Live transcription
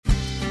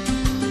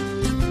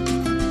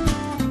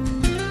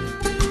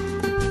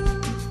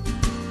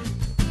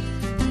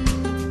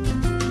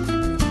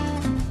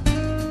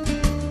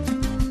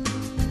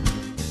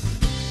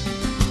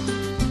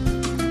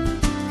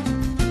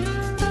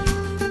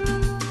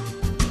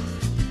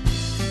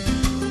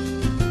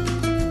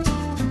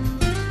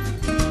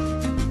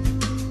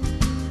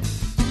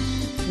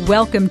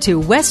Welcome to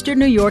Western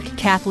New York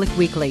Catholic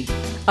Weekly,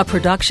 a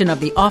production of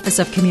the Office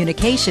of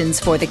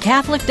Communications for the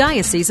Catholic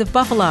Diocese of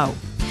Buffalo.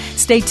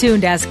 Stay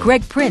tuned as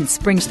Greg Prince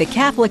brings the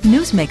Catholic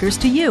newsmakers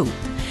to you.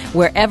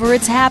 Wherever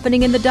it's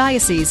happening in the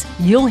diocese,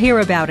 you'll hear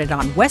about it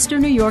on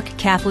Western New York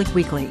Catholic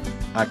Weekly.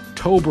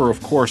 October,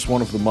 of course,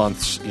 one of the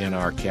months in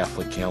our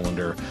Catholic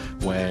calendar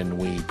when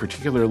we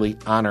particularly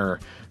honor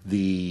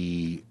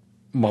the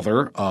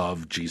Mother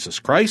of Jesus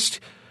Christ,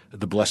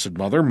 the Blessed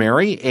Mother,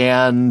 Mary,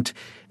 and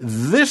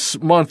this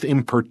month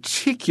in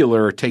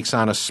particular takes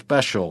on a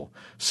special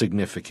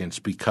significance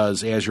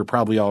because, as you're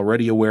probably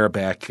already aware,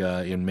 back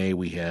in May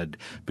we had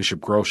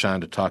Bishop Gross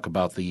on to talk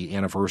about the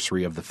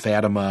anniversary of the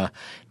Fatima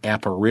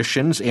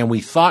apparitions, and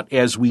we thought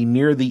as we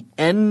near the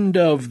end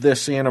of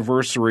this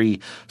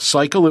anniversary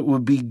cycle, it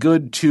would be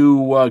good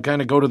to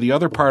kind of go to the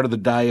other part of the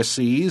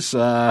diocese,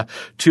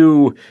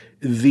 to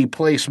the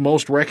place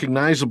most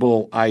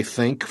recognizable, I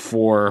think,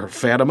 for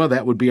Fatima.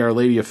 That would be Our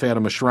Lady of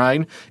Fatima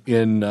Shrine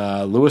in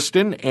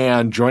Lewiston.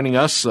 And joining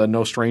us,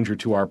 no stranger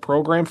to our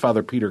program,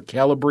 Father Peter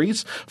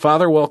Calabrese.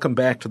 Father, welcome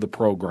back to the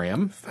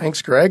program.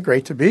 Thanks, Greg.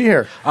 Great to be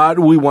here.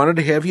 We wanted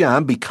to have you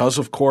on because,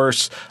 of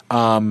course,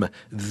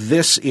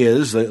 this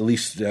is, at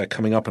least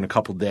coming up in a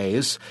couple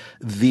days,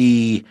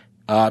 the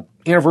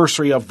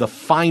anniversary of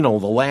the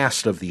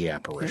last of the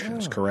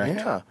apparitions, correct?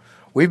 Yeah.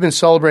 We've been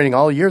celebrating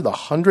all year the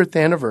 100th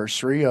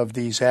anniversary of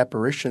these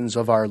apparitions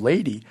of Our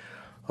Lady.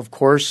 Of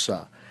course,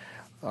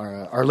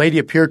 Our Lady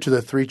appeared to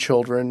the three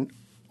children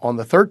on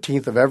the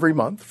 13th of every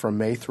month from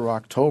May through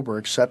October,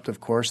 except, of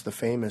course, the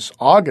famous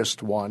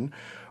August one,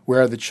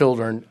 where the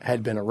children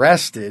had been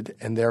arrested,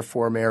 and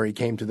therefore Mary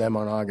came to them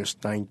on August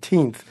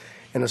 19th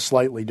in a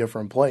slightly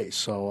different place.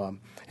 So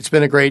it's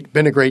been a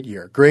great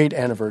year, great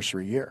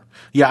anniversary year.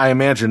 Yeah, I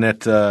imagine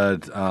that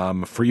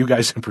for you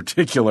guys in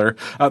particular,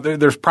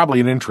 there's probably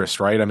an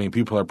interest, right? I mean,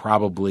 people are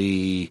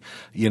probably,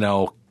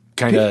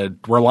 kind of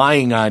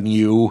relying on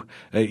you,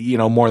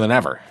 more than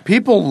ever.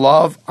 People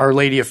love Our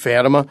Lady of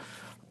Fatima,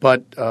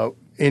 but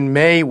in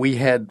May we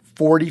had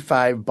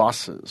 45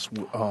 buses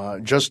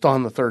just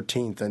on the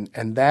 13th,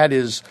 and that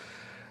is.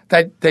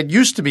 That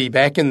used to be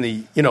back in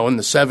the in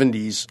the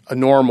 70s a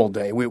normal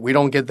day. We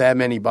don't get that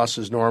many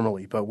buses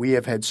normally, but we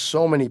have had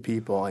so many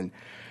people, and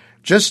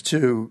just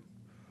to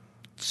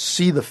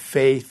see the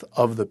faith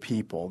of the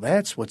people,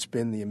 that's what's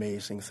been the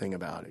amazing thing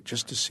about it.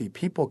 Just to see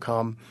people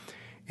come,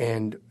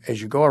 and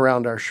as you go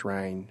around our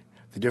shrine,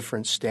 the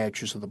different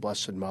statues of the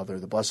Blessed Mother,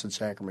 the Blessed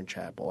Sacrament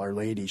Chapel, Our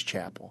Lady's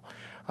Chapel,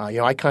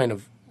 I kind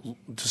of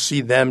to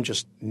see them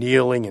just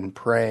kneeling and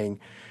praying.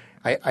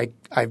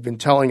 I've been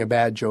telling a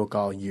bad joke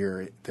all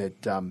year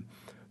that the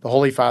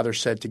Holy Father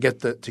said to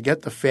get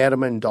the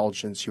Fatima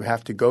indulgence, you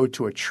have to go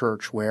to a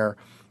church where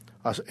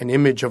an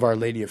image of Our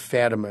Lady of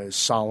Fatima is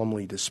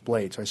solemnly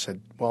displayed. So I said,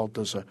 well,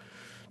 does a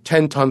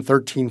 10-ton,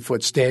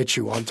 13-foot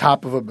statue on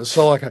top of a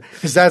basilica,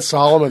 is that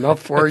solemn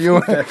enough for you?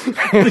 I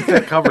think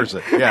that covers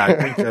it. Yeah, I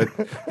think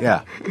that,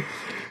 yeah.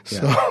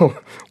 So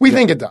we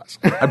think it does.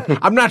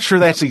 I'm not sure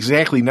that's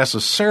exactly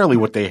necessarily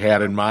what they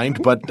had in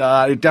mind, but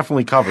it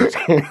definitely covers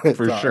it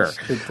for sure.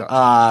 It does.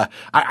 I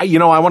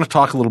want to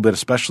talk a little bit,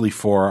 especially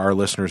for our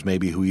listeners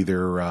maybe who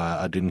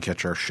either didn't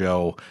catch our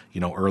show,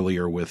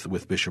 earlier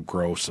with Bishop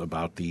Gross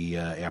about the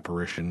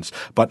apparitions.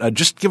 But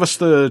just give us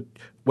the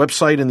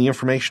website and the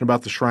information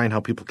about the shrine, how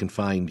people can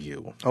find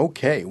you.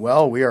 Okay.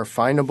 Well, we are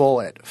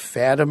findable at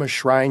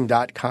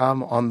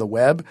fatimashrine.com on the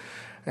web.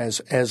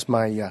 As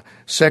my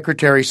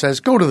secretary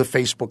says, go to the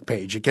Facebook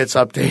page. It gets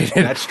updated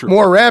That's true.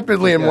 more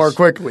rapidly and more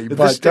quickly.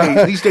 But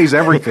these days,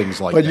 everything's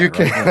like but that. You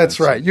can, right? That's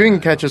right. You can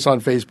catch us on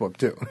Facebook,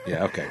 too.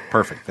 Yeah, okay.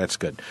 Perfect. That's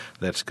good.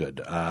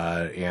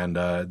 And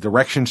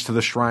directions to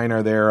the shrine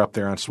are there up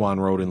there on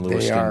Swan Road in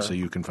Lewiston. So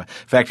you can find.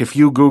 In fact, if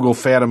you Google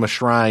Fatima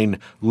Shrine,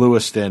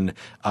 Lewiston,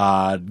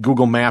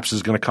 Google Maps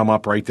is going to come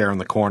up right there in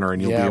the corner, and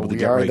you'll be able to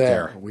get right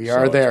there. We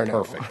are there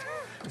now. Perfect.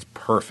 It's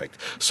perfect.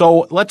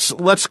 So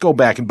let's go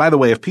back. And by the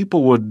way, if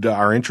people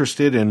are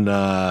interested in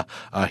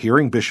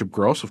hearing Bishop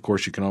Gross, of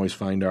course, you can always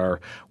find our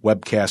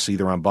webcasts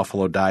either on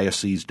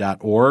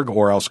buffalodiocese.org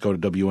or else go to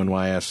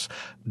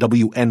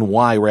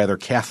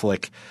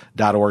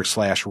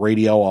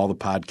WNY-Catholic.org/radio. All the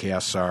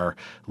podcasts are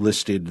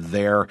listed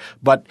there.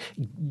 But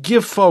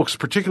give folks,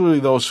 particularly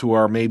those who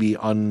are maybe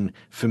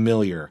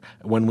unfamiliar,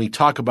 when we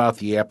talk about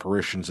the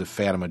apparitions of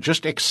Fatima,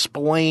 just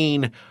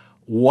explain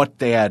what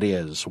that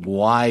is,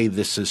 why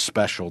this is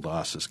special to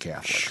us as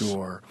Catholics.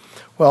 Sure.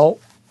 Well,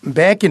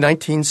 back in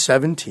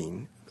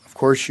 1917, of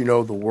course,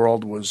 the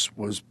world was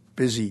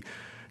busy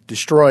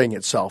destroying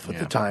itself at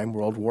the time,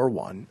 World War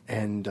I,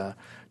 and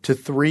to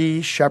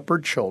three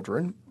shepherd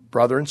children,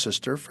 brother and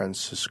sister,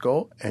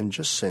 Francisco and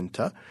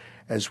Jacinta,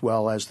 as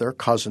well as their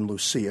cousin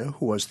Lucia,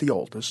 who was the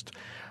oldest,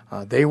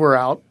 they were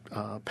out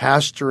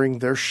pasturing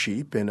their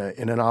sheep in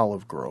an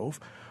olive grove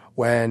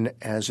when,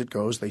 as it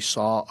goes, they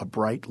saw a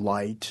bright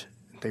light.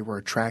 They were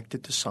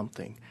attracted to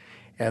something.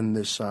 And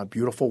this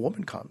beautiful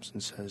woman comes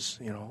and says,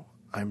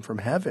 I'm from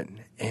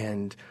heaven.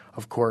 And,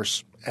 of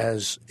course,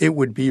 as it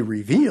would be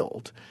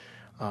revealed,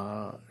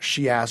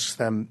 she asks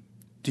them,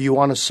 do you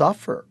want to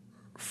suffer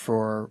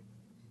for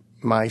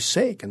my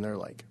sake? And they're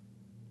like,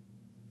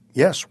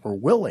 yes, we're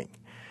willing.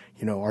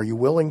 Are you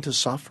willing to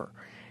suffer?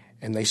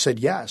 And they said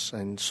yes.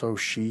 And so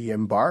she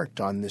embarked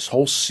on this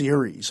whole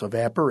series of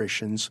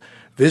apparitions,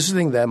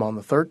 visiting them on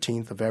the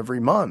 13th of every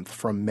month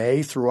from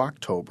May through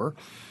October.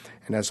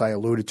 And as I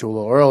alluded to a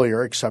little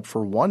earlier, except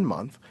for 1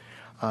 month.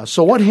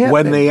 So what happened?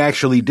 When they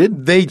actually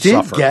did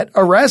suffer. Get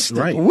arrested,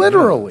 right.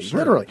 literally.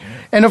 Yeah.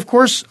 And of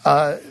course,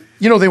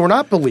 they were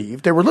not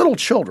believed. They were little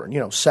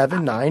children,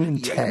 7, 9,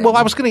 and 10. Well,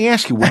 I was going to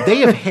ask you, would they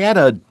have had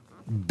a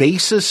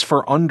basis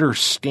for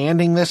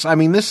understanding this? I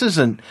mean, this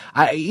isn't,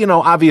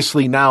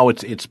 obviously now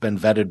it's been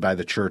vetted by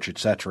the church, et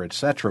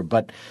cetera,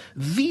 but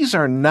these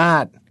are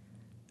not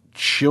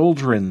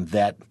children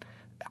that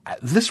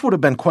this would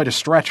have been quite a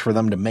stretch for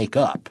them to make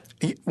up.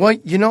 Well,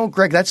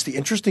 Greg, that's the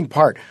interesting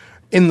part.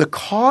 In the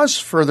cause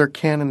for their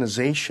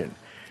canonization,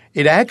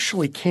 it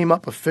actually came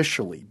up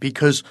officially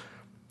because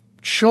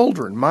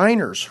children,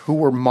 minors who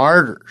were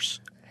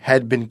martyrs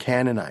had been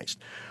canonized.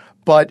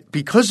 But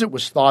because it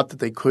was thought that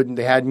they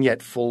hadn't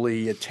yet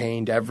fully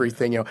attained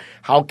everything,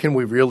 how can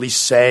we really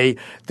say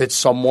that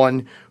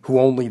someone who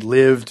only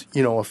lived,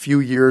 a few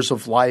years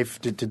of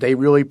life, did they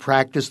really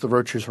practice the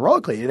virtues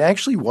heroically? It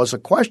actually was a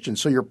question.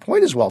 So your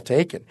point is well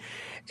taken.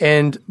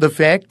 And the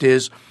fact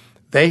is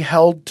they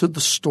held to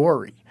the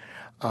story.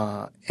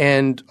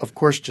 And, of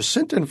course,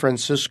 Jacinta and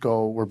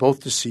Francisco were both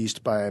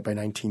deceased by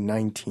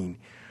 1919.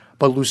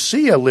 But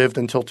Lucia lived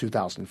until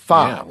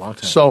 2005. Yeah, a long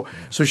time.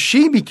 So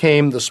she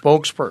became the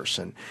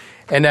spokesperson.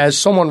 And as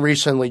someone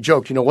recently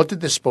joked, what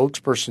did the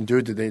spokesperson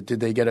do? Did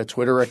they get a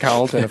Twitter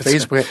account and a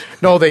Facebook?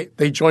 No,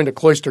 they joined a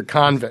cloistered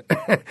convent.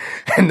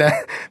 And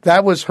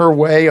that was her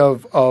way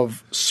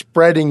of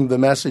spreading the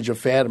message of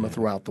Fatima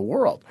throughout the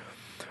world.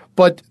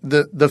 But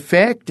the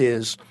fact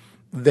is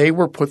they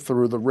were put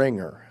through the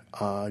ringer.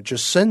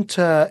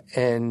 Jacinta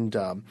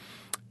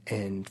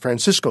and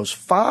Francisco's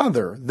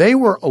father, he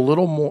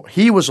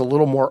was a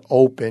little more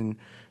open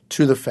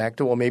to the fact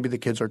that, maybe the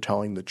kids are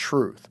telling the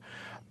truth.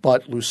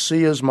 But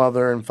Lucia's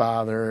mother and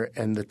father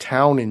and the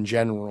town in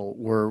general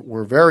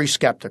were very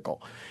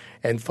skeptical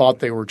and thought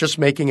they were just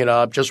making it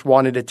up, just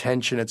wanted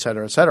attention, et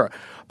cetera, et cetera.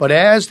 But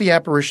as the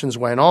apparitions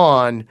went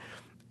on,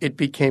 it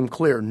became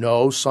clear,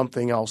 no,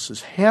 something else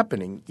is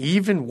happening,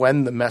 even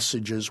when the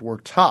messages were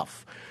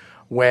tough.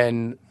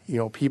 When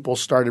people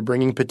started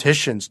bringing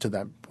petitions to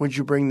them. Would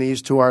you bring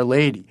these to Our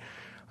Lady?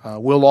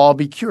 Will all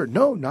be cured?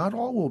 No, not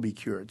all will be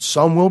cured.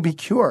 Some will be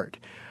cured.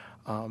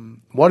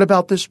 What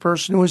about this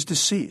person who is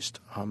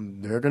deceased?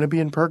 They're going to be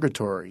in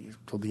purgatory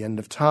till the end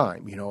of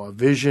time. A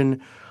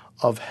vision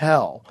of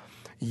hell,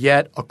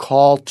 yet a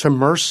call to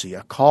mercy,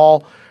 a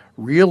call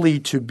really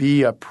to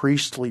be a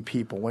priestly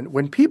people.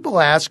 When people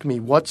ask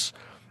me what's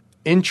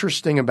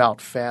interesting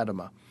about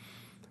Fatima,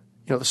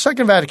 the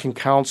Second Vatican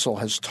Council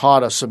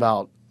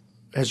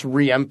has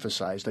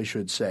re-emphasized, I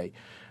should say,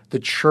 the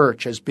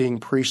church as being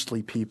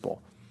priestly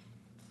people.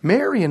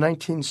 Mary in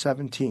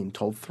 1917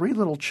 told 3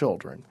 little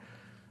children,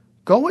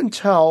 go and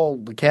tell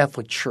the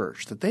Catholic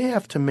Church that they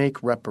have to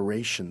make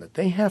reparation, that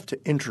they have to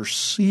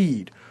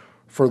intercede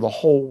for the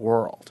whole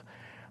world.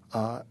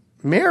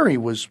 Mary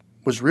was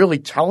really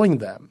telling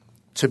them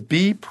to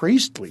be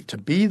priestly, to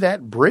be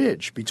that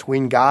bridge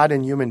between God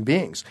and human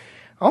beings.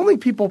 I don't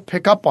think people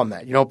pick up on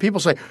that. People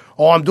say,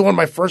 I'm doing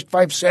my first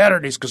 5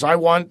 Saturdays because I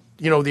want,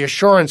 the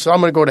assurance that I'm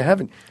going to go to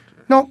heaven.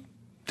 No,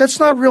 that's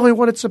not really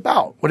what it's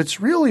about. What it's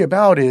really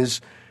about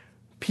is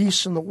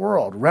peace in the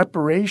world,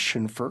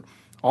 reparation for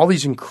all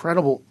these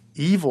incredible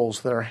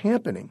evils that are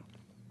happening.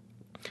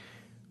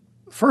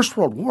 The First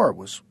World War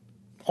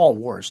all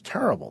war is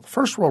terrible. The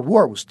First World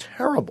War was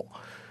terrible.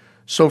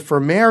 So for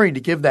Mary to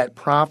give that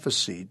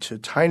prophecy to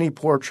tiny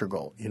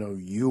Portugal,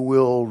 you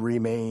will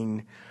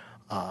remain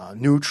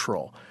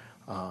neutral,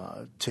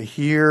 to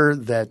hear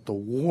that the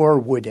war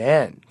would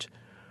end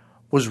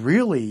was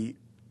really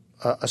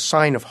a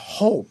sign of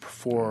hope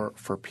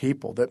for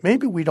people that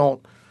maybe we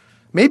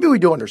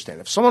do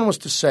understand. If someone was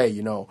to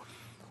say,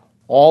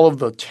 all of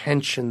the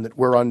tension that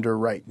we're under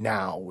right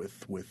now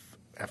with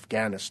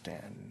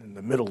Afghanistan and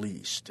the Middle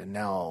East and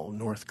now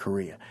North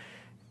Korea,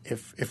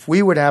 if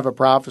we would have a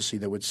prophecy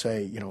that would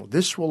say,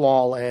 this will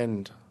all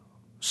end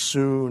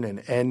soon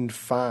and end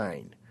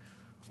fine,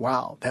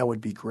 wow, that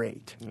would be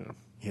great,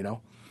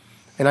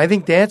 And I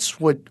think that's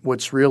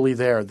what's really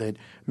there, that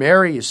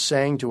Mary is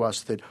saying to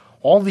us that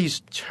all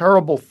these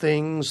terrible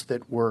things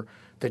that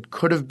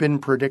could have been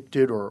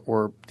predicted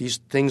or these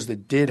things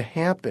that did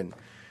happen,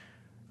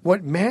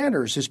 what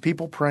matters is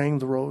people praying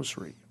the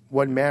rosary.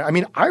 I'm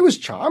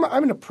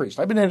a priest.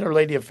 I've been at Our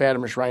Lady of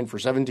Fatima Shrine for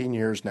 17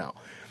 years now.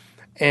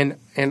 And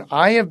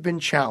I have been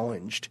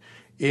challenged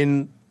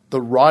in the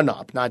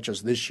run-up, not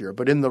just this year,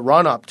 but in the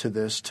run-up to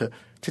this, to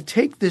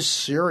take this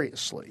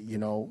seriously,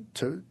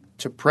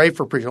 to pray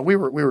for priests. We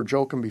were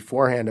joking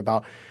beforehand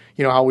about,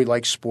 how we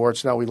like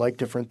sports and how we like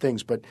different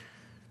things. But,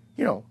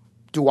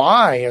 do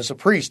I, as a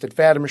priest at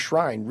Fatima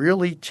Shrine,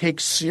 really take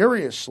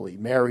seriously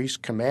Mary's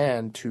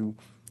command to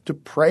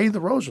pray the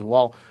rosary?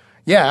 Well,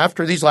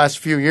 after these last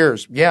few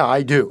years, yeah,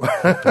 I do.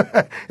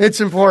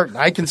 It's important.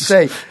 I can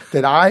say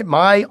that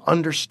my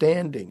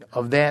understanding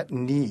of that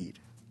need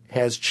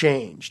has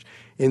changed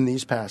in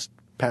these past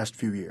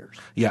few years.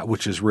 Yeah,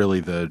 which is really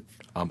the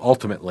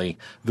ultimately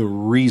the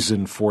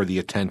reason for the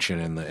attention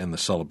and the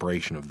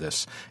celebration of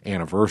this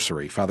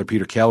anniversary. Father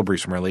Peter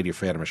Calabrese from Our Lady of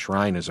Fatima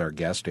Shrine is our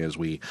guest as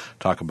we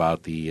talk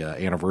about the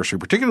anniversary,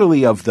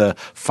 particularly of the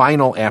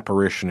final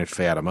apparition at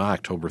Fatima,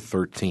 October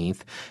 13th.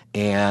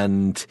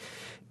 And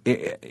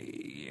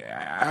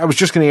I was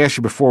just going to ask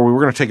you before, we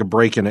were going to take a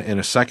break in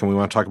a second. We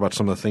want to talk about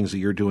some of the things that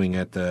you're doing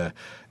at the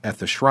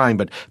shrine.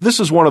 But this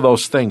is one of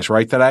those things,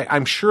 right, that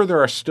I'm sure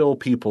there are still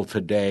people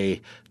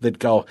today that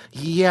go,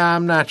 yeah,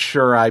 I'm not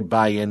sure I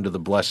buy into the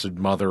Blessed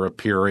Mother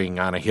appearing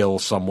on a hill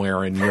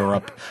somewhere in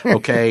Europe,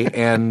 okay?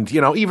 And,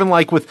 even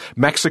like with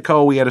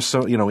Mexico, we had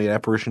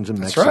apparitions in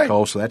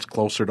Mexico, so that's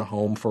closer to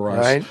home for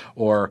us,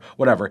 or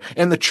whatever.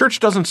 And the church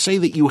doesn't say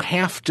that you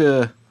have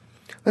to.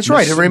 That's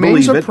right. It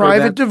remains a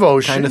private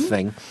devotion. Kind of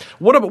thing.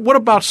 What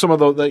about some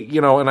of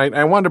and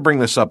I wanted to bring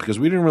this up because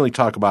we didn't really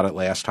talk about it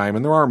last time,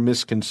 and there are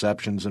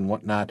misconceptions and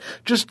whatnot.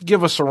 Just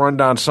give us a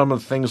rundown some of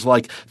the things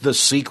like the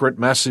secret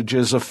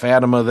messages of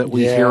Fatima that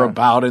we hear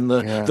about and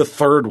the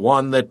third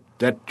one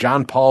that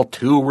John Paul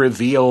II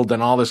revealed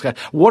and all this kind.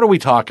 What are we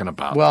talking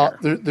about? Well,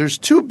 there's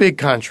two big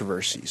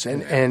controversies,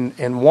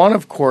 and one,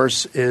 of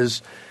course,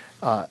 is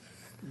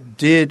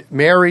did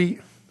Mary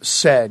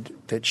said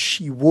that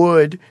she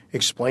would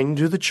explain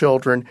to the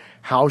children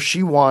how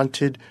she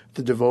wanted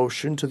the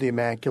devotion to the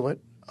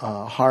Immaculate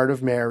Heart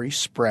of Mary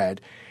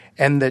spread,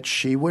 and that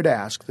she would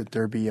ask that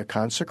there be a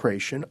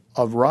consecration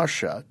of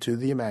Russia to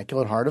the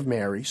Immaculate Heart of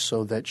Mary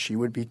so that she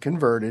would be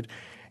converted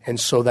and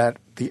so that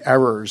the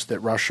errors that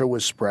Russia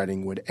was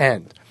spreading would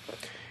end.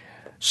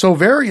 So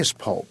various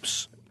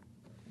popes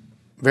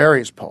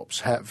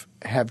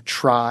have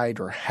tried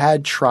or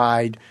had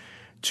tried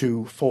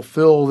to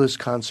fulfill this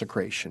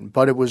consecration.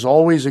 But it was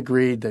always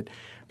agreed that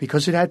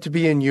because it had to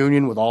be in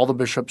union with all the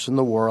bishops in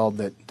the world,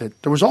 that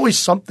there was always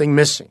something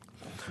missing.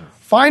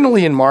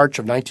 Finally, in March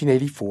of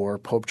 1984,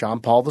 Pope John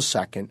Paul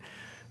II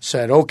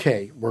said,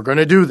 okay, we're going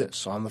to do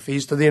this on the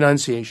Feast of the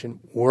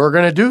Annunciation. We're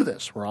going to do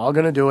this. We're all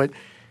going to do it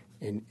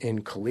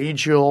in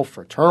collegial,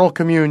 fraternal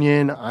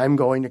communion. I'm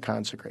going to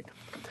consecrate.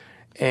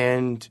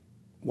 And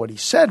what he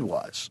said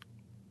was,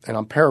 and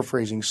I'm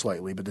paraphrasing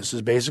slightly, but this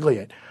is basically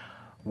it,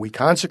 we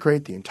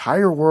consecrate the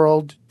entire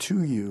world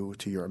to you,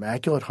 to your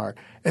Immaculate Heart,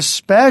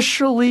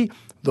 especially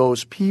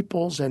those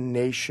peoples and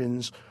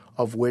nations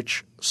of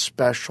which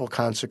special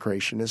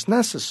consecration is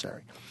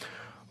necessary.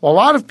 Well, a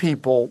lot of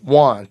people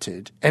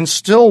wanted and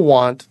still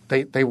want,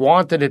 they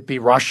wanted it be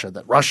Russia,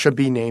 that Russia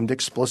be named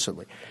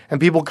explicitly.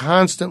 And people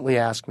constantly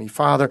ask me,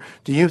 Father,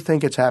 do you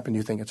think it's happened? Do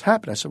you think it's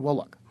happened? I said, well,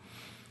 look,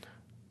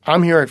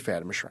 I'm here at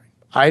Fatima Shrine.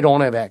 I don't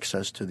have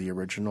access to the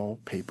original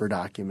paper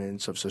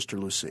documents of Sister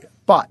Lucia.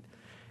 But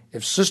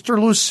if Sister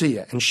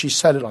Lucia, and she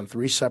said it on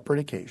 3 separate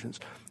occasions,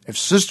 if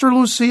Sister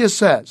Lucia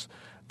says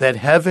that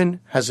heaven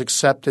has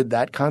accepted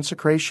that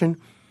consecration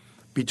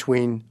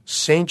between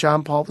St.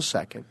 John Paul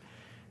II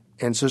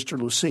and Sister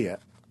Lucia,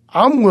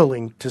 I'm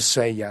willing to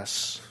say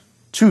yes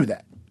to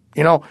that.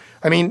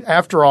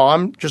 After all,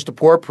 I'm just a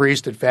poor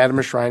priest at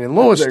Fatima Shrine in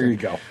Lewiston. There you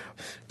go.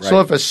 Right.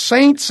 So if a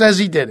saint says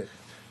he did it,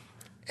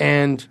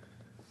 and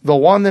the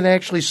one that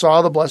actually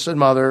saw the Blessed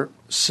Mother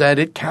said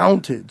it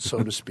counted,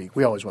 so to speak.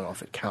 We always went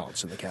off it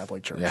counts in the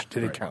Catholic Church. Yeah,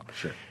 did it count?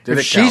 Sure.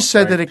 If she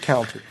said that it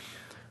counted,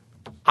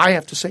 I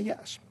have to say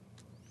yes.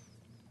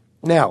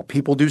 Now,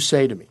 people do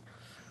say to me,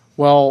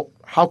 well,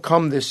 how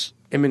come this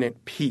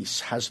imminent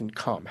peace hasn't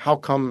come? How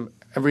come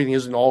everything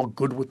isn't all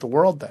good with the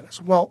world then? I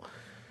said, well,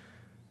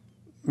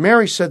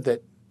 Mary said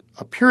that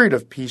a period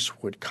of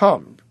peace would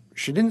come.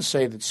 She didn't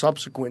say that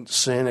subsequent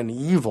sin and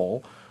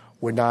evil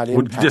would not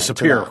impact. Would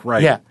disappear,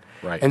 right. Yeah.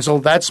 Right. And so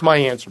that's my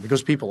answer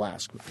because people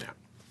ask me. Yeah.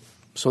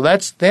 So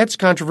that's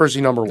controversy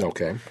number one.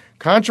 Okay.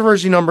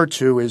 Controversy number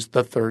two is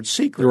the third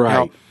secret.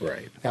 Right.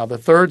 Now the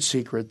third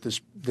secret,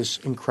 this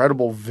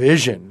incredible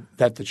vision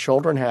that the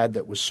children had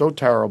that was so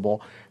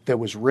terrible, that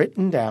was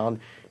written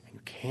down, and you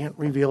can't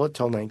reveal it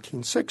till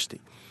 1960.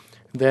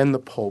 Then the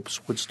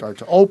popes would start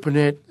to open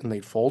it, and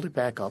they'd fold it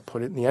back up,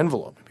 put it in the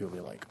envelope, and people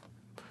would be like,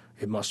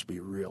 it must be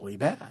really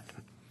bad.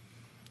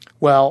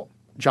 Well,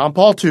 John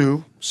Paul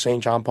II,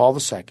 St. John Paul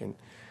II,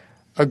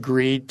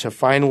 agreed to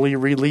finally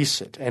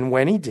release it. And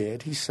when he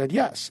did, he said,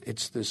 yes,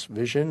 it's this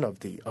vision of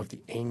the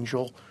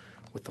angel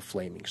with the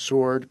flaming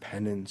sword,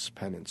 penance,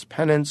 penance,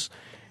 penance,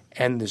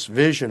 and this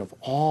vision of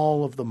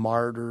all of the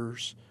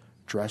martyrs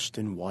dressed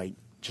in white,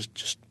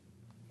 just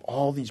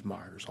all these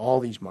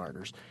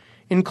martyrs,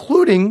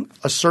 including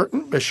a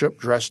certain bishop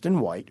dressed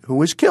in white who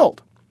was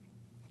killed.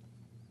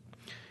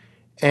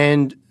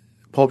 And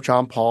Pope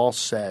John Paul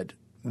said,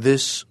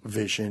 this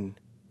vision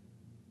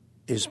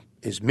is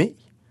me.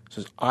 He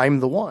says,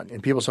 I'm the one.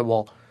 And people said,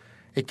 well,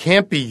 it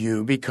can't be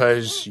you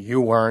because you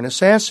weren't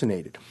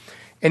assassinated.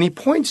 And he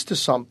points to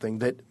something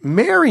that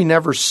Mary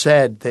never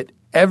said, that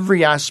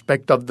every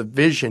aspect of the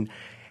vision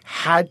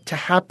had to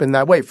happen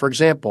that way. For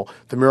example,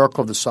 the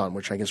miracle of the Son,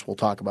 which I guess we'll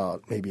talk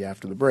about maybe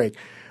after the break,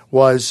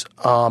 was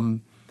a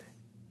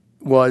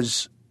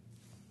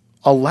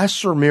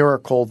lesser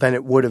miracle than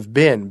it would have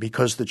been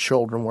because the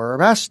children were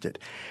arrested.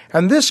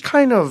 And this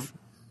kind of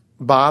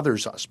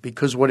bothers us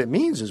because what it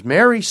means is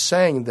Mary's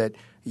saying that,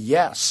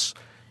 yes,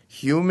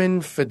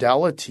 human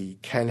fidelity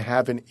can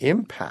have an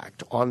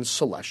impact on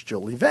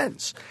celestial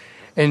events.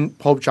 And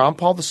Pope John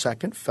Paul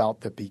II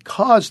felt that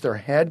because there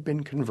had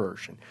been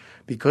conversion,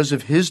 because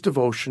of his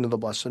devotion to the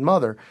Blessed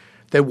Mother,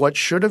 that what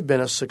should have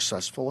been a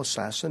successful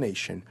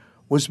assassination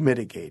was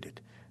mitigated,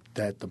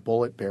 that the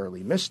bullet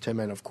barely missed him.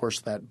 And, of course,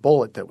 that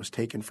bullet that was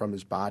taken from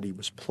his body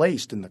was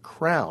placed in the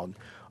crown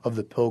of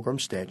the pilgrim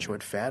statue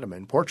at Fatima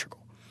in Portugal.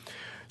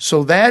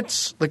 So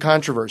that's the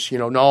controversy.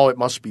 No, it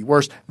must be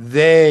worse.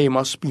 They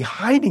must be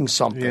hiding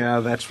something. Yeah,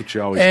 that's what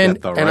you always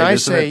get, though, right? And I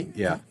Isn't say, it?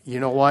 Yeah. You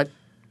know what?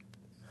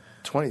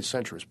 20th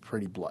century is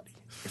pretty bloody.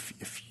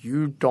 If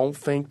you don't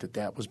think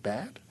that was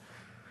bad,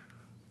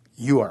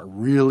 you are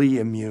really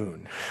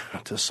immune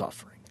to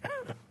suffering.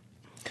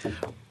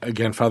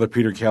 Again, Father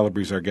Peter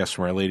Calabrese is our guest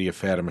from Our Lady of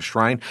Fatima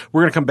Shrine.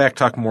 We're going to come back,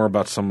 talk more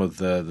about some of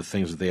the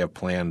things that they have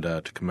planned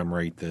to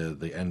commemorate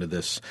the end of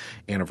this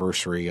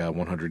anniversary,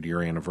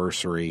 100-year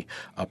anniversary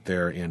up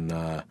there in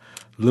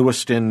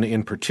Lewiston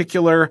in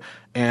particular,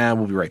 and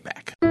we'll be right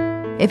back.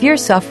 If you're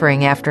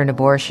suffering after an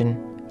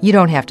abortion, you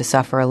don't have to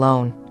suffer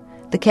alone.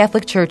 The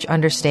Catholic Church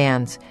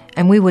understands,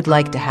 and we would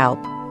like to help.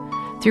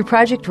 Through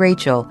Project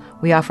Rachel,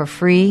 we offer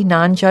free,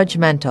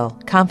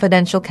 non-judgmental,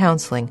 confidential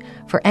counseling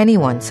for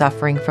anyone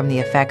suffering from the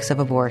effects of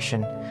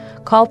abortion.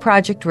 Call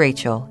Project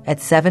Rachel at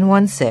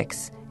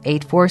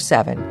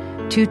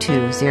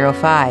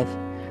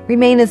 716-847-2205.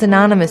 Remain as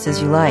anonymous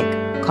as you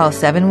like. Call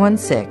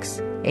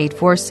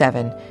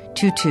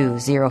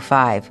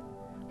 716-847-2205.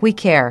 We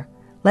care.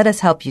 Let us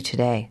help you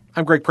today.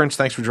 I'm Greg Prince.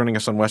 Thanks for joining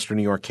us on Western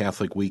New York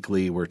Catholic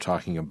Weekly. We're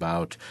talking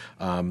about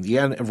the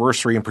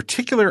anniversary in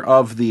particular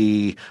of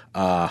the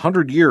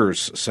 100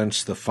 years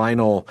since the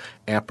final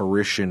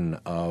apparition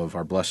of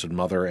our Blessed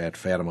Mother at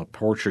Fatima,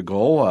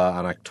 Portugal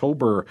on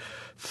October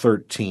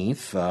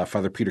 13th.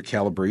 Father Peter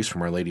Calabrese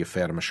from Our Lady of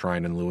Fatima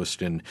Shrine in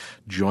Lewiston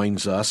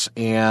joins us.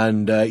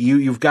 And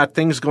you've got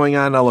things going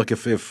on. Now, look,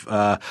 if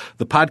the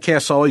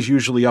podcast's always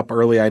usually up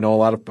early, I know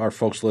a lot of our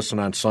folks listen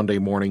on Sunday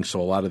morning,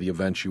 so a lot of the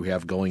events you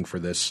have going for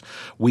this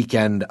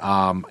weekend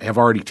have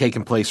already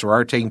taken place or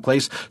are taking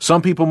place.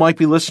 Some people might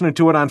be listening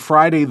to it on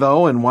Friday,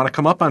 though, and want to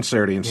come up on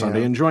Saturday and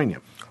Sunday and join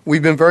you.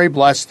 We've been very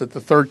blessed that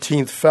the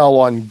 13th fell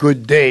on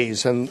good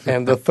days, and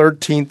the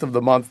 13th of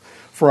the month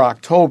for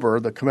October,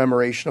 the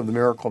commemoration of the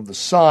miracle of the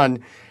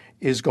Son,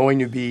 is going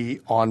to be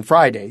on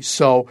Friday.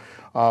 So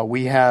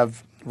we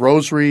have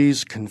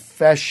rosaries,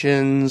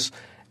 confessions,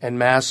 and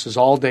masses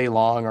all day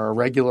long. Our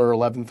regular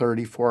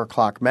 11:30, 4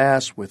 o'clock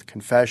mass with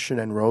confession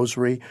and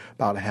rosary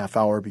about a half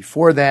hour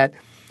before that.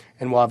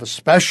 And we'll have a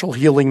special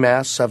healing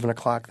mass, 7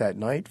 o'clock that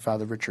night.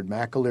 Father Richard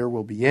McAleer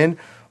will be in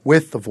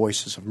with the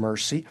Voices of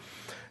Mercy.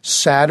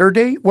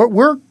 Saturday,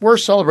 we're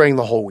celebrating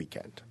the whole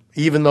weekend.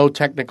 Even though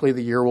technically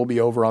the year will be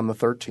over on the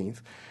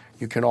 13th,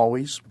 you can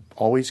always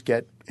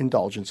get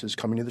indulgences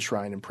coming to the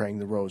shrine and praying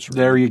the rosary.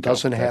 There you go. It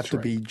doesn't have to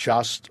be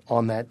just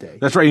on that day.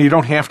 That's right. You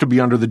don't have to be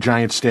under the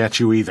giant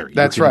statue either.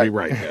 That's you can right. Be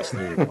right. Yes,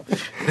 there you go.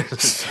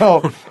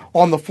 So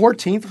on the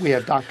 14th, we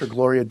have Dr.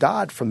 Gloria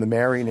Dodd from the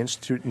Marian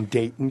Institute in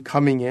Dayton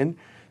coming in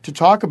to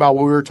talk about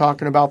what we were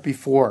talking about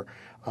before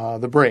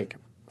the break.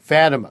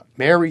 Fatima,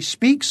 Mary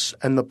speaks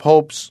and the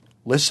popes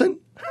listen.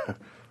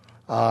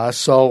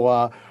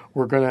 So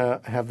we're going to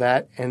have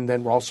that, and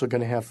then we're also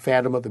going to have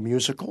Fatima the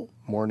musical,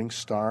 Morning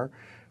Star.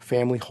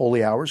 Family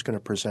Holy Hour is going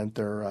to present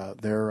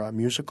their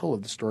musical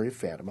of the story of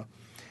Fatima.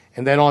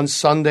 And then on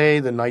Sunday,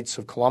 the Knights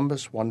of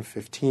Columbus,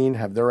 1:15,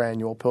 have their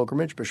annual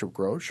pilgrimage. Bishop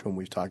Grosch, whom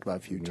we've talked about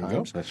a few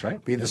times, that's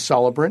right, be the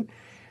celebrant.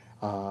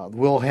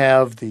 We'll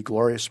have the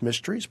Glorious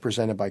Mysteries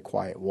presented by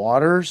Quiet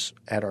Waters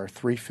at our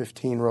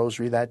 3:15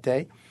 rosary that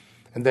day.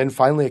 And then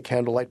finally a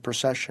candlelight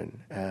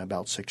procession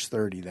about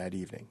 6:30 that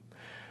evening.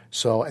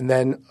 So, and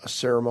then a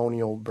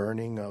ceremonial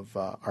burning of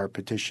our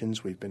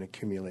petitions. We've been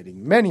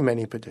accumulating many,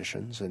 many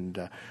petitions,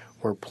 and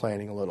we're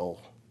planning a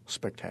little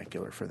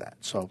spectacular for that.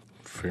 So,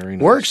 very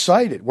nice.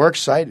 We're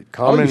excited.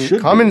 Come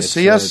and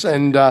see us.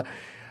 And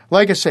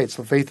like I say, it's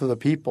the faith of the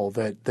people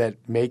that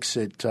makes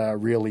it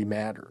really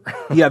matter.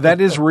 Yeah, that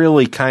is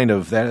really kind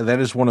of that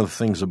is one of the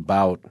things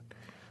about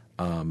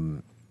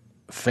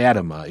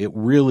Fatima. It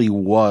really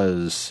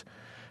was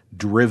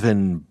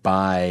driven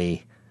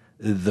by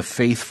the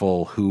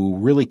faithful who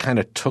really kind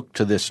of took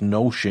to this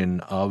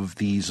notion of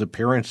these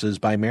appearances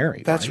by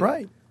Mary. That's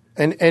right.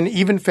 And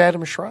even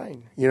Fatima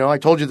Shrine. You know, I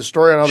told you the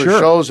story on other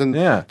shows, and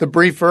the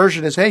brief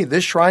version is, hey,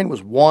 this shrine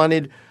was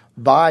wanted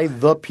by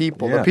the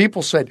people. Yeah. The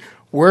people said,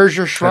 where's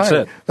your shrine?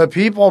 That's it. The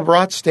people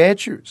brought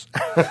statues.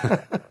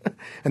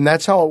 And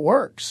that's how it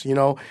works. You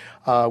know,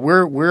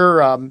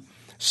 we're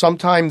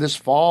sometime this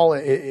fall,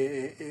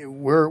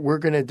 we're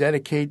going to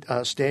dedicate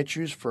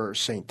statues for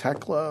St.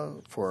 Thecla,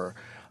 for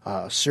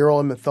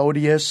Cyril and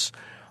Methodius.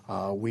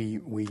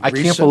 I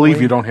can't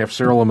believe you don't have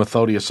Cyril and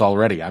Methodius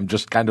already. I'm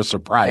just kind of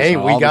surprised. Hey,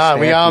 we got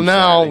them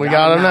now. We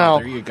got them now.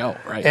 There you go.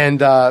 Right.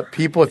 And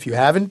people, if you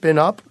haven't been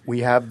up, we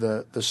have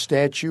the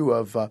statue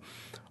of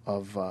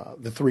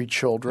the three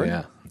children.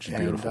 Yeah, it's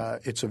beautiful.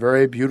 And it's a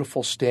very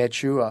beautiful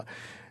statue.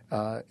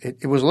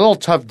 It was a little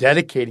tough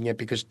dedicating it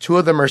because two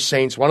of them are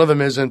saints, one of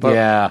them isn't.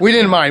 But we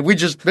didn't mind.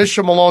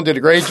 Bishop Malone did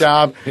a great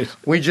job.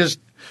 We just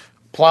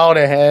plowed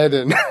ahead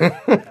and.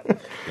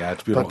 Yeah,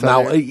 it's beautiful.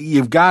 Now,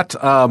 you've got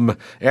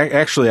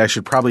actually, I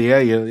should probably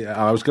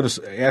I was going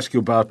to ask you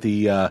about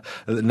the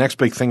next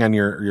big thing on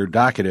your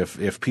docket.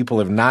 If people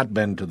have not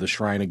been to the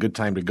shrine, a good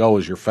time to go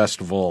is your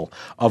Festival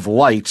of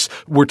Lights.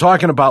 We're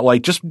talking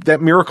about just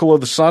that Miracle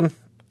of the Sun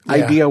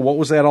idea. What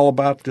was that all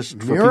about? Just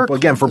for people,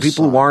 again, for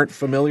people who aren't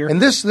familiar.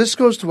 And this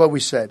goes to what we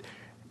said.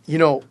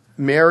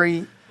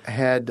 Mary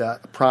had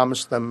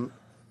promised them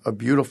a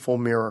beautiful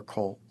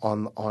miracle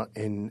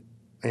in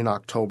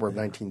October of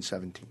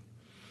 1917.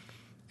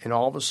 And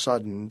all of a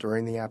sudden,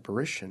 during the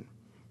apparition,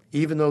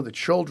 even though the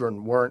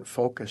children weren't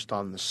focused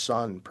on the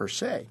sun per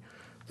se,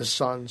 the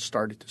sun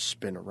started to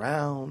spin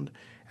around.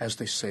 As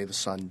they say, the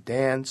sun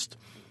danced.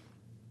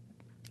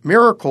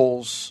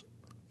 Miracles,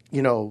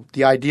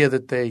 the idea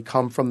that they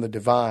come from the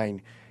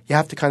divine, you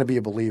have to kind of be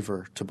a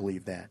believer to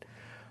believe that.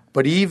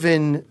 But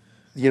even,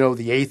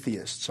 the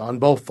atheists on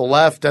both the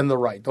left and the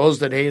right, those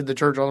that hated the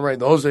church on the right,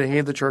 those that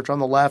hated the church on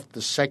the left,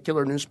 the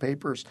secular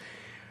newspapers,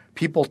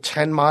 people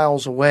 10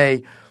 miles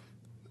away,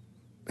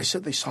 they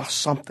said they saw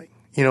something.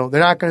 They're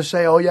not going to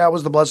say, oh, yeah, it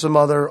was the Blessed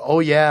Mother. Oh,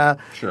 yeah,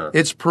 sure,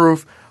 it's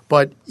proof.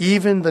 But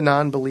even the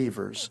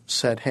non-believers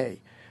said,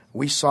 hey,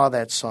 we saw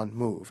that sun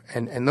move.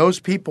 And those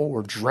people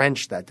were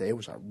drenched that day. It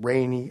was a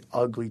rainy,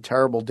 ugly,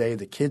 terrible day.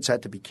 The kids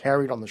had to be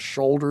carried on the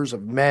shoulders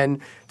of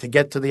men to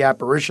get to the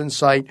apparition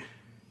site.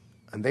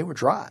 And they were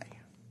dry.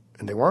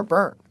 And they weren't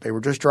burned. They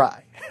were just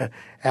dry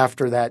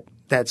after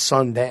that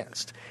sun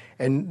danced.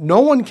 And no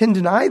one can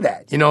deny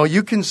that.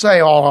 You can say,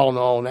 oh,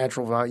 no,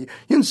 natural value.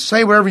 You can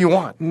say whatever you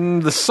want.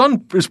 The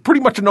sun is pretty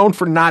much known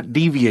for not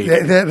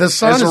deviating. The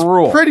sun as is a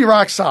rule. Pretty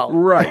rock solid.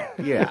 Right.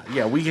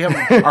 Yeah. We have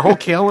our whole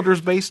calendar is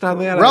based on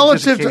that.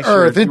 Relative to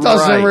Earth, it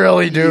doesn't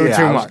really do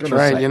too much,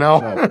 right?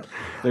 So,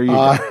 there you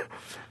go.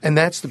 And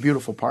that's the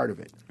beautiful part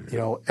of it.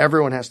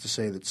 Everyone has to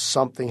say that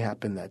something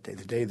happened that day,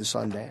 the day the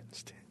sun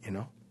danced,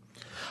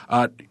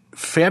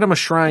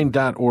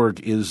 FatimaShrine.org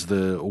is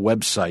the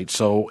website.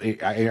 So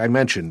I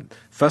mentioned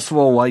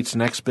Festival of Lights,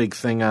 next big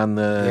thing on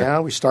the...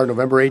 Yeah, we start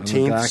November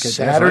 18th,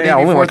 Saturday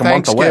only before like a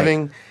month Thanksgiving.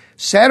 away.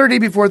 Saturday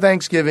before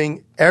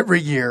Thanksgiving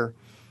every year.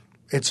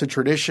 It's a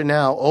tradition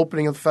now.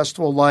 Opening of the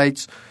Festival of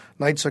Lights.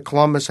 Knights of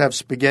Columbus have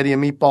spaghetti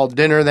and meatball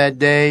dinner that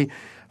day.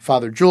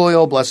 Father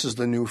Giulio blesses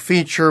the new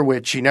feature,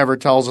 which he never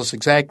tells us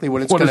exactly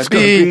what it's going to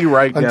be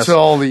right,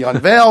 until he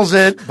unveils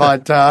it.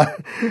 But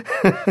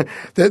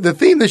the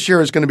theme this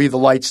year is going to be the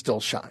light still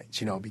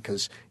shines,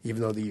 because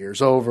even though the year's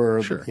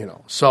over, sure.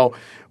 So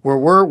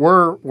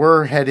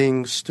we're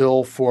heading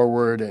still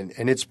forward,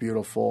 and it's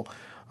beautiful.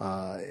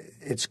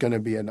 It's going to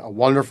be a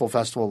wonderful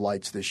Festival of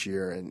Lights this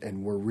year,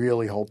 and we're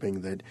really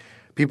hoping that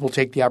people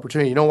take the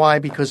opportunity. You know why?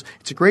 Because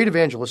it's a great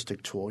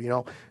evangelistic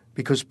tool,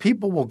 because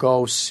people will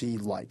go see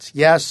lights.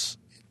 Yes,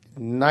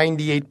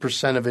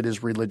 98% of it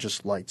is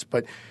religious lights,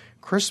 but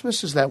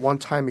Christmas is that one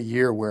time a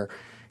year where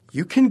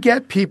you can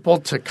get people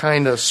to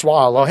kind of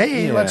swallow,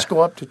 hey, let's go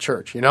up to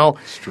church,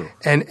 It's true.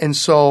 And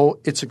so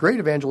it's a great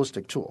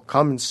evangelistic tool.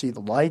 Come and see the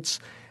lights.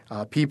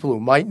 People who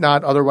might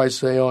not otherwise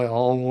say, oh, I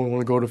don't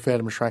want to go to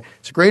Fatima Shrine.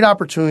 It's a great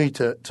opportunity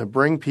to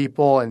bring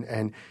people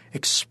and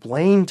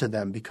explain to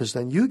them, because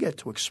then you get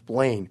to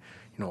explain,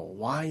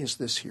 why is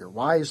this here?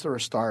 Why is there a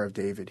Star of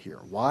David here?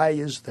 Why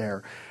is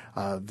there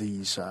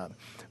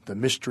the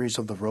mysteries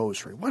of the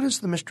Rosary? What is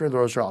the mystery of the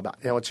Rosary all about?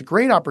 It's a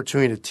great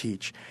opportunity to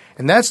teach.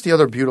 And that's the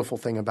other beautiful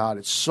thing about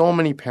it. So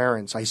many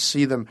parents, I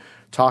see them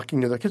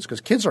talking to their kids,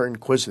 because kids are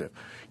inquisitive,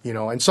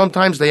 and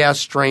sometimes they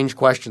ask strange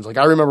questions. Like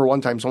I remember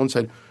one time someone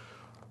said,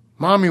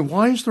 Mommy,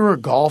 why is there a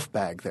golf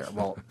bag there?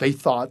 Well, they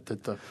thought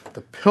that the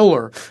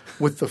pillar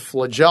with the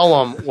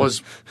flagellum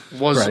was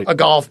right. a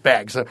golf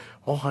bag. So,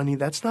 oh, honey,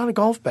 that's not a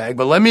golf bag,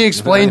 but let me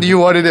explain to you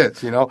what it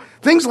is,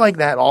 Things like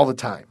that all the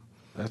time.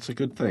 That's a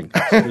good thing.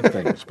 That's a good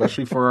thing,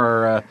 especially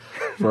for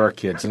our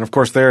kids. And of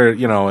course,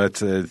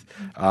 it's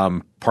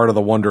part of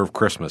the wonder of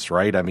Christmas,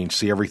 right? I mean,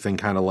 see everything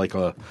kind of like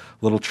a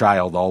little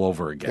child all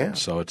over again. Yeah.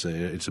 So it's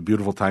a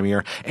beautiful time of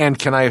year. And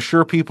can I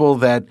assure people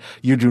that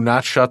you do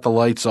not shut the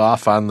lights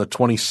off on the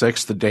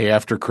 26th, the day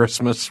after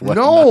Christmas?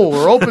 No,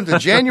 we're open to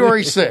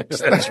January 6th.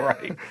 That's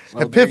right. So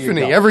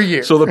Epiphany every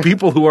year. So the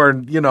people who are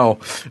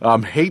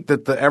hate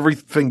that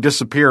everything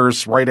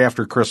disappears right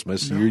after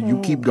Christmas, you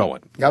keep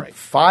going. Yep, right.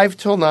 5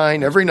 till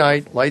 9 every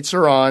night. Lights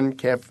are on.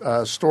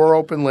 Store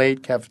open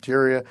late.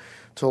 Cafeteria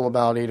till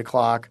about 8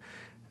 o'clock.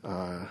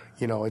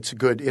 it's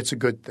a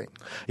good thing.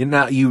 And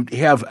now you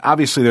have,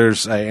 obviously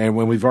there's, and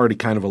when we've already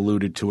kind of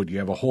alluded to it, you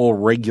have a whole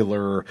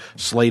regular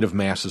slate of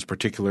masses,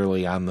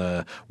 particularly on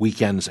the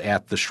weekends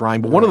at the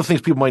shrine. But one of the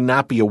things people might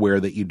not be aware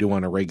that you do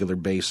on a regular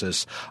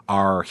basis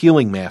are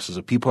healing masses.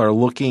 If people are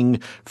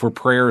looking for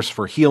prayers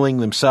for healing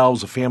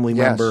themselves, a family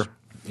member.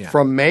 Yeah.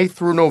 From May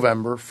through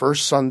November,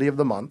 first Sunday of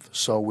the month.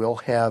 So we'll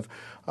have,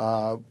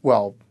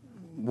 we'll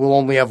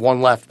only have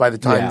one left by the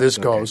time this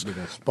goes.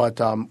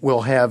 But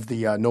we'll have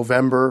the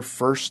November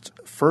first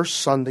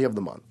Sunday of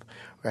the month.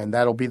 And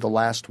that'll be the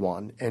last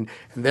one. And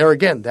there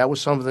again, that was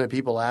something that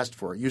people asked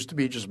for. It used to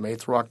be just May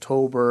through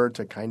October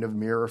to kind of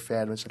mirror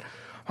Fatima. Said,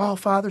 "Oh,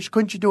 fathers,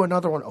 couldn't you do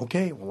another one?"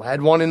 Okay, we'll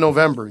add one in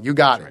November. You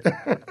got it.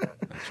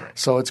 That's right.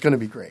 So it's going to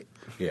be great.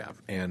 Yeah,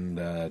 and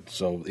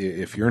so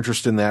if you're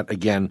interested in that,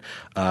 again,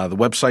 the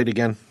website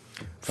again?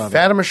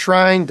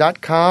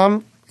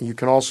 FatimaShrine.com. You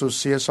can also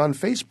see us on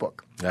Facebook.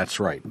 That's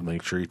right.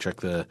 Make sure you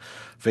check the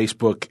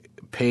Facebook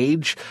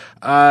page.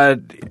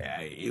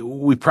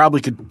 We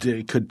probably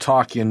could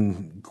talk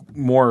in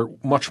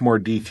much more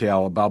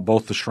detail about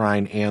both the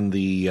shrine and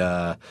the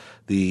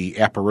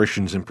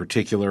apparitions in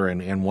particular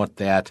and what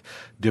that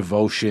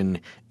devotion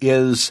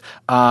is.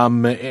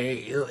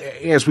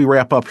 As we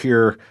wrap up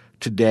here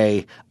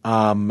today,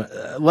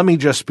 let me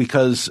just,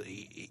 because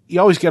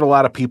you always get a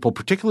lot of people,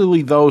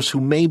 particularly those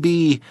who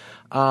maybe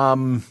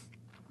haven't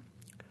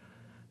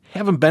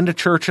been to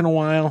church in a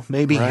while,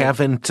 maybe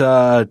haven't,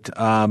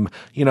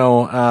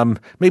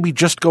 maybe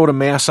just go to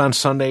Mass on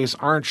Sundays,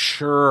 aren't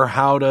sure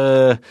how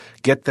to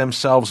get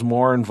themselves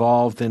more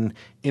involved and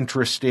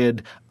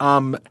interested.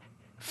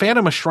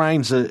 Fatima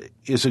Shrines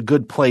is a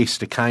good place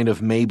to kind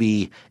of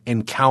maybe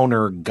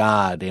encounter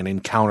God and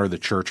encounter the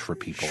church for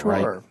people,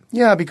 right?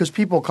 Yeah, because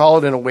people call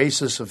it an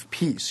oasis of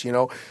peace.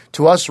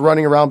 To us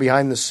running around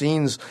behind the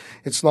scenes,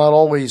 it's not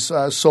always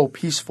so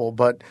peaceful,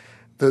 but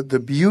the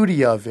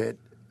beauty of it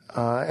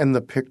and the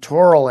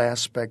pictorial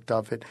aspect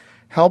of it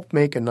help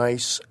make a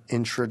nice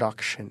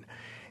introduction.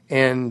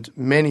 And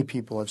many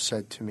people have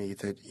said to me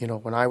that,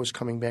 when I was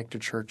coming back to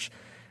church,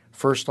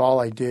 first all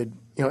I did,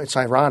 it's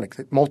ironic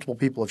that multiple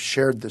people have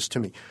shared this to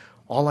me.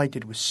 All I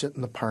did was sit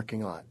in the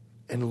parking lot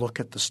and look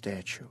at the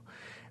statue.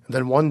 And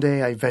then one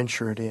day I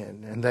ventured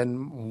in. And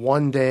then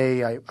one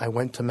day I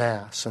went to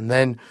Mass. And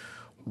then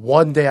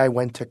one day I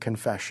went to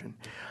confession.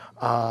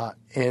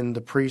 And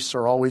the priests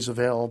are always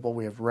available.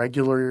 We have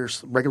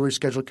regularly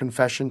scheduled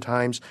confession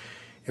times.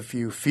 If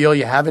you feel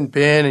you haven't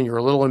been and you're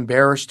a little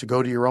embarrassed to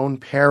go to your own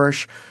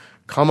parish,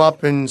 come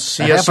up and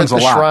see us at the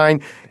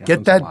shrine.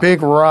 Get that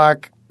big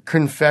rock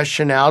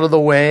confession out of the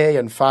way,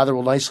 and Father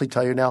will nicely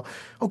tell you now,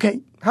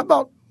 okay, how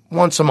about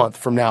once a month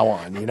from now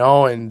on,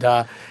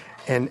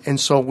 and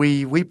so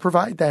we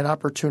provide that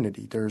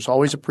opportunity. There's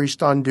always a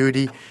priest on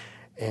duty,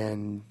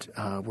 and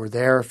we're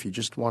there if you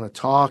just want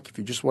to talk, if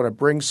you just want to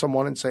bring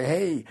someone and say,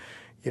 hey,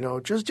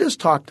 just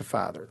talk to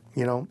Father.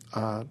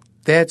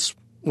 That's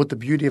what the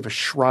beauty of a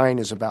shrine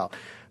is about.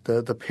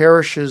 The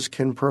parishes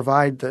can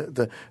provide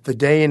the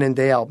day in and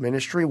day out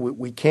ministry.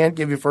 We can't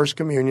give you First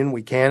Communion.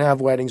 We can't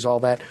have weddings,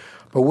 all that.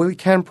 But what we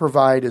can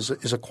provide is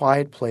a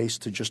quiet place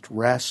to just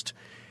rest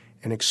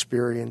and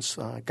experience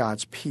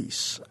God's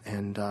peace.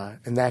 And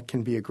that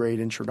can be a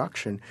great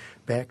introduction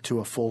back to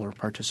a fuller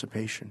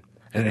participation.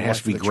 And it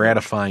has to be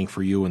gratifying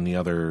for you and the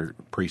other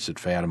priests at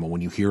Fatima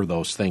when you hear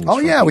those things. Oh,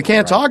 yeah. People, we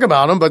can't talk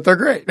about them, but they're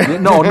great.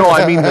 No,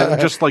 I mean,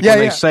 just like when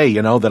they say,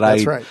 that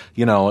That's right.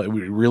 It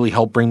really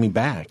helped bring me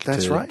back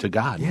to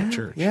God and the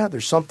church. Yeah,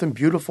 there's something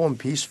beautiful and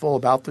peaceful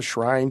about the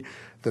shrine.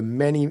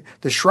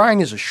 The shrine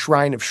is a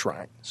shrine of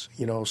shrines,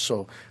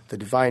 so the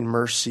Divine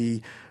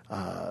Mercy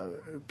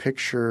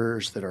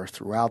pictures that are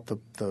throughout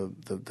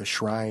the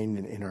shrine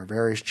in our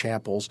various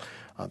chapels,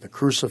 the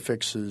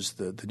crucifixes,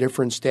 the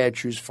different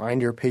statues,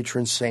 find your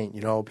patron saint.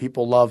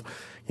 People love,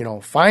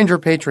 find your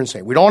patron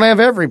saint. We don't have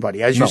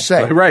everybody, as you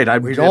say.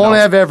 Right. We don't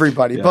have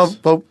everybody, yes.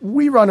 but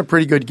we run a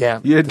pretty good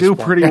gamut. You do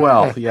pretty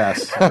well,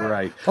 yes.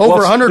 Right.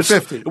 Over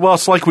 150.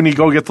 It's like when you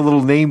go get the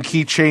little name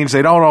key change,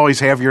 they don't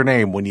always have your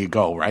name when you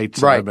go, right?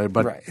 So, right.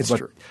 But it's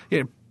true.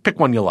 Yeah, pick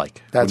one you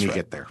like when you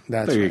get there.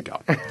 There you go.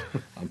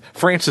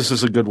 Francis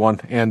is a good one,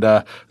 and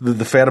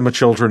the Fatima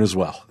children as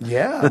well.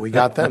 Yeah, we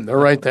got them. They're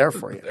right there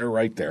for you. They're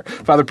right there.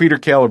 Father Peter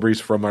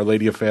Calabrese from Our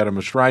Lady of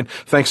Fatima Shrine,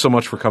 thanks so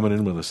much for coming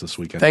in with us this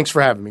weekend. Thanks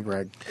for having me,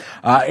 Greg.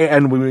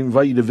 And we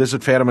invite you to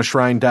visit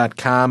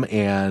FatimaShrine.com.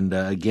 And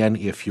again,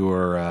 if you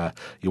want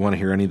to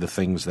hear any of the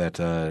things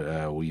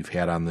that we've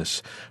had on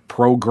this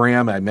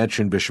program, I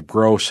mentioned Bishop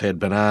Gross had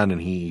been on,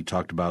 and he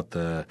talked about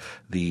the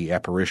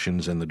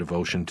apparitions and the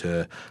devotion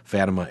to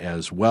Fatima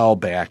as well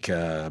back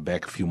a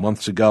few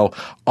months ago.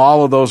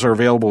 All of those are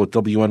available at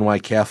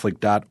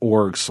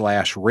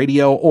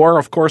WNYCatholic.org/radio, or,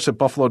 of course, at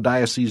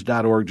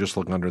BuffaloDiocese.org. Just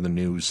look under the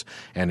News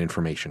and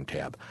Information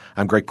tab.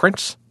 I'm Greg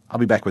Prince. I'll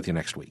be back with you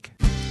next week.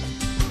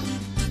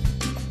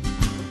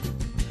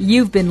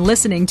 You've been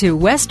listening to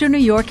Western New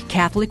York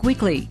Catholic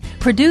Weekly,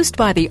 produced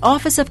by the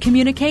Office of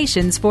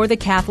Communications for the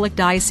Catholic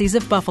Diocese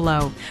of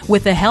Buffalo,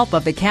 with the help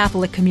of the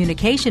Catholic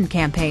Communication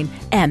Campaign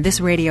and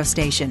this radio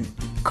station.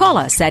 Call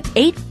us at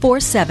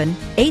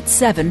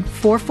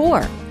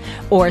 847-8744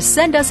 or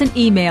send us an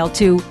email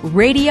to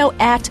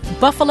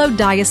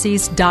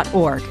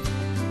radio@buffalodiocese.org.